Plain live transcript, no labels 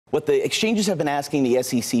What the exchanges have been asking the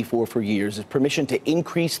SEC for years is permission to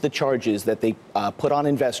increase the charges that they put on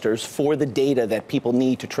investors for the data that people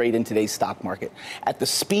need to trade in today's stock market. At the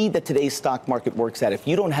speed that today's stock market works at, if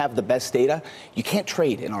you don't have the best data, you can't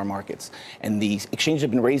trade in our markets. And the exchanges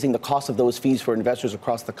have been raising the cost of those fees for investors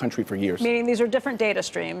across the country for years. Meaning these are different data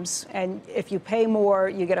streams, and if you pay more,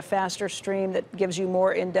 you get a faster stream that gives you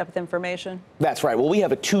more in-depth information? That's right. Well, we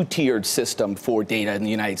have a two-tiered system for data in the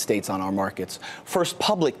United States on our markets. First,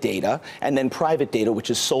 public data, and then private data, which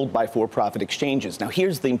is sold by for-profit exchanges. Now,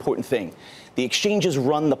 here's the important thing. The exchanges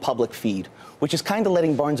run the public feed, which is kind of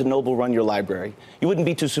letting Barnes & Noble run your library. You wouldn't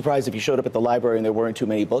be too surprised if you showed up at the library and there weren't too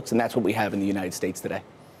many books, and that's what we have in the United States today.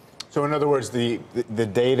 So in other words, the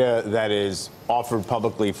data that is offered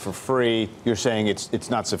publicly for free, you're saying it's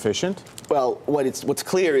not sufficient? Well, what's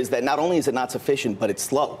clear is that not only is it not sufficient, but it's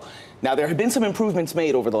slow. Now, there have been some improvements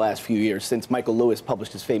made over the last few years since Michael Lewis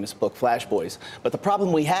published his famous book, Flash Boys. But the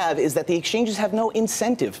problem we have is that the exchanges have no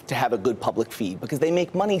incentive to have a good public feed because they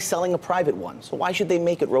make money selling a private one. So why should they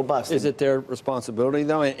make it robust? Is it their responsibility,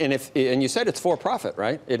 though? And you said it's for-profit,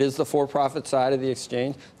 right? It is the for-profit side of the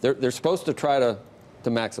exchange. They're supposed to try to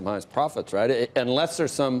maximize profits, right? Unless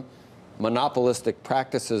there's some monopolistic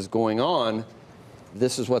practices going on,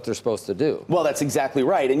 this is what they're supposed to do. Well, that's exactly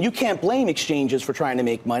right. And you can't blame exchanges for trying to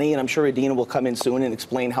make money. And I'm sure Adina will come in soon and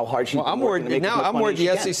explain how hard she's been working to make as much money as she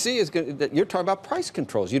can. I'm worried the SEC is good. That you're talking about price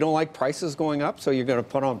controls. You don't like prices going up, so you're going to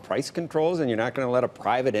put on price controls, and you're not going to let a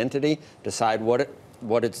private entity decide what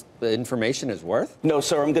the information is worth? No,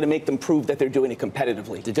 sir. I'm going to make them prove that they're doing it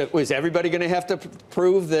competitively. Is everybody going to have to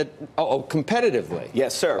prove that? Oh, competitively?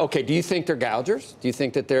 Yes, sir. Okay. Do you think they're gougers? Do you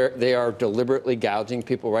think that they are deliberately gouging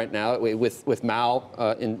people right now with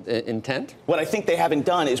intent? What I think they haven't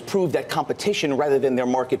done is prove that competition rather than their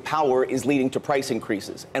market power is leading to price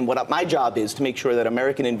increases. And what my job is to make sure that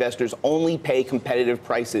American investors only pay competitive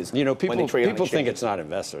prices. You know, people when they trade on think exchanges. it's not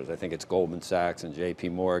investors. I think it's Goldman Sachs and J.P.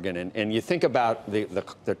 Morgan. And you think about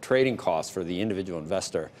the trading costs for the individual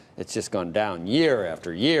investor. It's just gone down year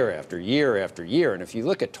after year after year after year. And if you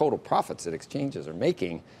look at total profits that exchanges are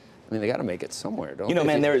making, I mean, they got to make it somewhere, don't they? You know,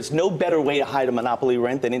 man, there is no better way to hide a monopoly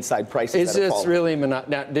rent than inside prices. Is this really now?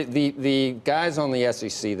 The guys on the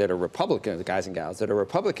SEC that are Republicans, the guys and gals that are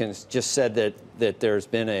Republicans, just said that there's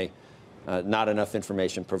been not enough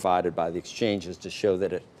information provided by the exchanges to show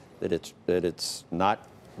that it's not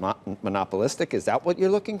monopolistic? Is that what you're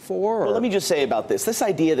looking for? Or? Well, let me just say about this. This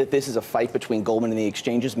idea that this is a fight between Goldman and the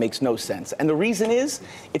exchanges makes no sense. And the reason is,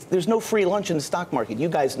 there's no free lunch in the stock market. You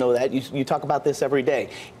guys know that. You talk about this every day.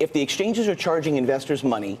 If the exchanges are charging investors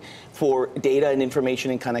money for data and information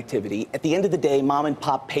and connectivity, at the end of the day, mom and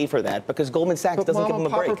pop pay for that because Goldman Sachs doesn't give them a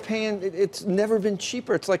break. Mom and pop are paying. It's never been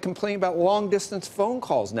cheaper. It's like complaining about long-distance phone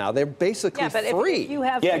calls now. They're basically free. If you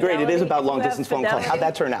have yeah, great. It is about long-distance phone calls. How'd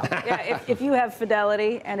that turn out? Yeah, if you have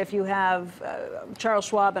Fidelity and if you have Charles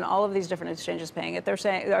Schwab and all of these different exchanges paying it, they're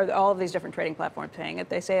saying, or all of these different trading platforms paying it,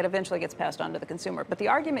 they say it eventually gets passed on to the consumer. But the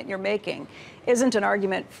argument you're making isn't an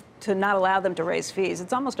argument to not allow them to raise fees.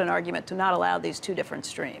 It's almost an argument to not allow these two different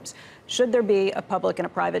streams. Should there be a public and a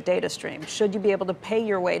private data stream? Should you be able to pay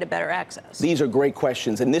your way to better access? These are great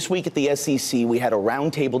questions. And this week at the SEC, we had a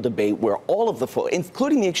roundtable debate where all of the folks,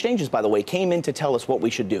 including the exchanges, by the way, came in to tell us what we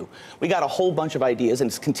should do. We got a whole bunch of ideas, and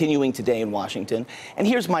it's continuing today in Washington. And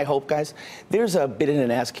here's my hope, guys. There's a bid and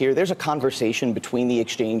an ask here. There's a conversation between the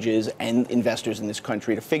exchanges and investors in this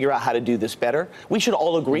country to figure out how to do this better. We should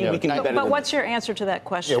all agree we can do better. But what's your answer to that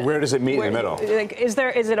question? Yeah, where does it meet in the middle? Is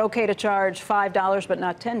it okay to charge $5 but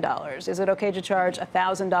not $10? Is it okay to charge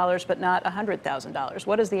 $1,000 but not $100,000?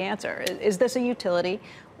 What is the answer? Is this a utility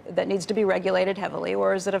that needs to be regulated heavily,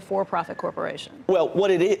 or is it a for-profit corporation? Well, what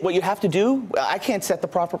you have to do, I can't set the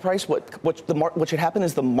proper price. What should happen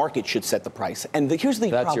is the market should set the price. And here's the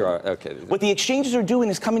problem. Okay. What the exchanges are doing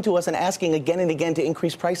is coming to us and asking again and again to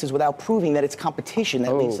increase prices without proving that it's competition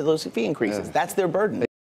that leads to those fee increases. That's their burden.